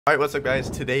Alright, what's up guys?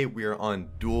 Today we are on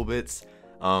Dual Bits.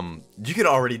 You can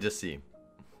already just see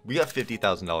we got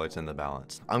 $50,000 in the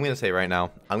balance. I'm gonna say right now,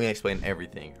 I'm gonna explain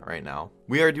everything right now.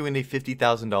 We are doing a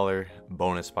 $50,000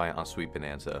 bonus buy on Sweet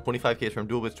Bonanza. 25k is from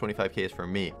Dual Bits, 25k is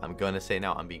from me. I'm gonna say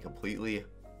now, I'm being completely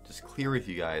just clear with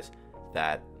you guys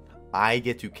that I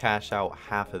get to cash out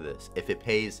half of this. If it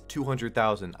pays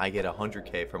 200,000, I get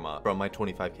 100k from my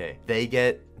 25k. They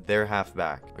get their half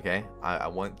back. Okay, I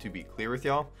want to be clear with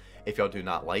y'all. If y'all do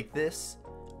not like this,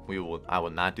 I will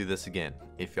not do this again.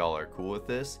 If y'all are cool with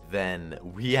this, then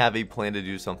we have a plan to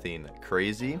do something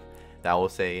crazy that I will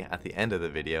say at the end of the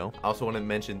video. I also want to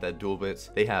mention that Dual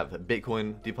Bits, they have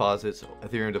Bitcoin deposits,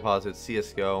 Ethereum deposits,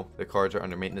 CSGO. Their cards are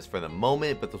under maintenance for the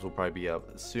moment, but those will probably be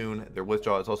up soon. Their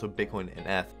withdrawal is also Bitcoin and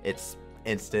ETH. It's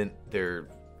instant. Their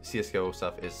CSGO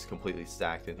stuff is completely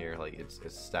stacked in here. Like it's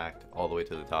stacked all the way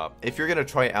to the top. If you're gonna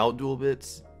try out Dual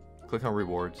Bits, click on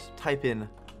rewards, type in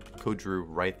code Drew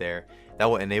right there. That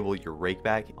will enable your rake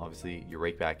back. Obviously your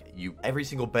rake back, every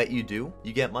single bet you do,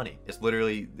 you get money. It's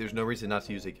literally, there's no reason not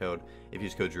to use a code if you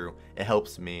use code Drew. It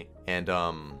helps me. And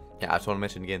yeah, I just want to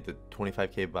mention again, the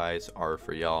 25k buys are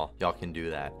for y'all. Y'all can do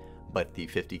that, but the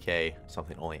 50k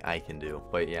something only I can do.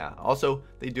 But yeah, also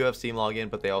they do have Steam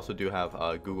login, but they also do have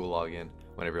Google login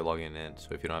whenever you're logging in.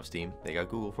 So if you don't have Steam, they got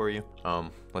Google for you.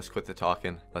 Let's quit the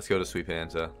talking. Let's go to Sweet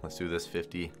Bonanza. Let's do this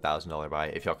 $50,000 buy.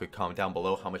 If y'all could comment down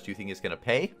below how much do you think it's gonna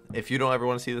pay. If you don't ever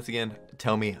want to see this again,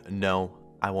 tell me no,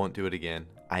 I won't do it again.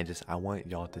 I want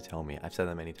y'all to tell me. I've said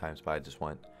that many times, but I just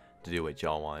want to do what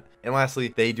y'all want. And lastly,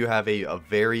 they do have a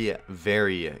very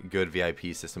good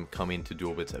VIP system coming to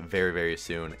Dual Bits very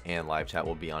soon, and live chat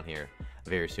will be on here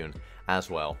very soon as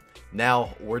well.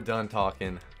 Now we're done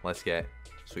talking. Let's get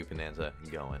Sweet Bonanza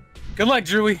going. Good luck,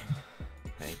 Drewy.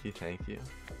 Thank you.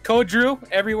 Code Drew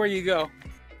everywhere you go.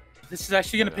 This is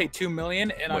actually gonna pay 2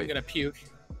 million, and I'm gonna puke.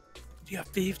 You have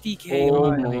 50k.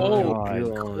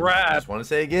 Oh crap! I just want to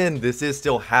say again, this is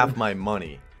still half my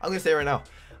money. I'm gonna say right now,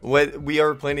 what we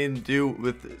are planning to do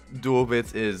with Dual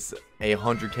Bits is a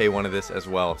 100k one of this as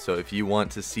well. So if you want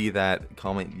to see that,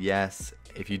 comment yes.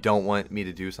 If you don't want me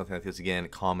to do something like this again,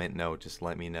 comment no. Just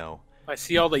let me know. I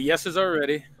see all the yeses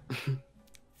already.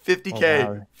 50k,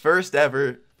 wow. First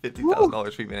ever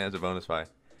 $50,000 Sweet Bonanza bonus buy.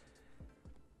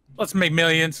 Let's make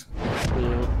millions.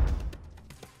 Yeah.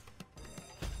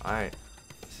 All right,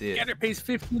 see it. Getter pays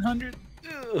 1,500.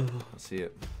 Let's see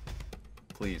it.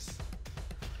 Please.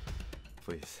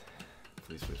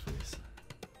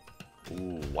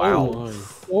 Ooh, wow.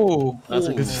 Oh, that's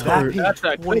a good start. That's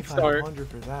a good start.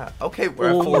 For that. Okay, we're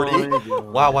at 40.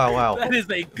 Wow. That is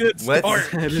a good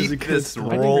start. Let's keep this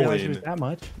rolling. That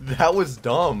much. That was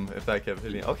dumb if that kept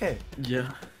hitting. Okay.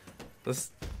 Yeah.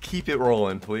 Let's keep it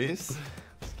rolling, please.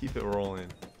 Let's keep it rolling.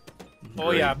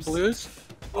 Oh Grapes. Yeah, blues.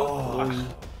 Oh.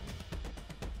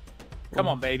 Come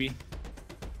on, baby.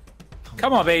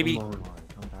 Come on, baby. Come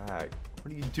back.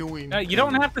 What are you doing? No, you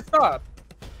don't have to stop.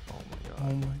 Oh my god.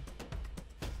 Oh my.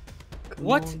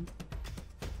 What?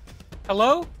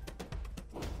 Hello?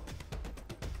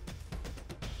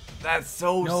 That's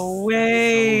so no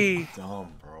way. So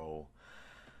dumb, bro.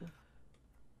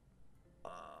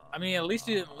 I mean, at least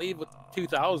you didn't leave with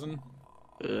 2,000.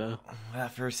 Yeah.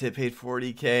 That first hit paid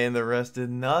 40k and the rest did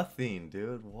nothing,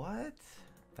 dude. What?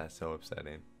 That's so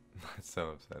upsetting. That's so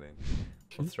upsetting.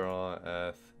 Let's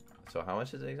draw so how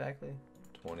much is it exactly?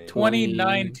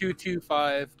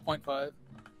 29,225.5.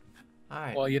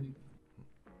 Alright. Well,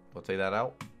 we'll take that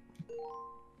out.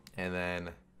 And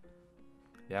then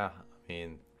yeah, I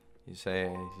mean, you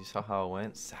saw how it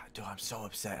went? Dude, I'm so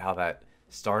upset how that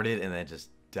started and then just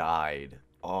died.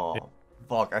 Oh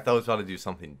fuck, I thought I was about to do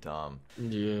something dumb.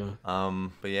 Yeah.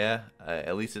 But yeah,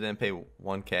 at least it didn't pay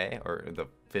 1k or the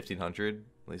 1,500.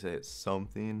 At least it's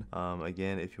something.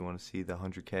 Again, if you want to see the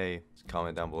 100k,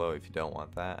 comment down below. If you don't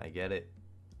want that, I get it.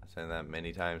 I've said that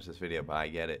many times this video, but I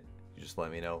get it. You just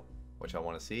let me know what y'all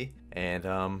want to see. And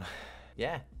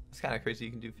yeah, it's kind of crazy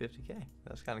you can do 50k.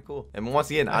 That's kind of cool. And once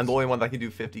again, I'm the only one that can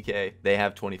do 50k. They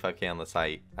have 25k on the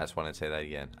site. I just want to say that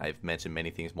again. I've mentioned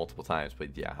many things multiple times,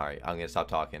 but yeah, all right, I'm gonna stop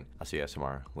talking. I'll see you guys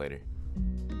tomorrow. Later.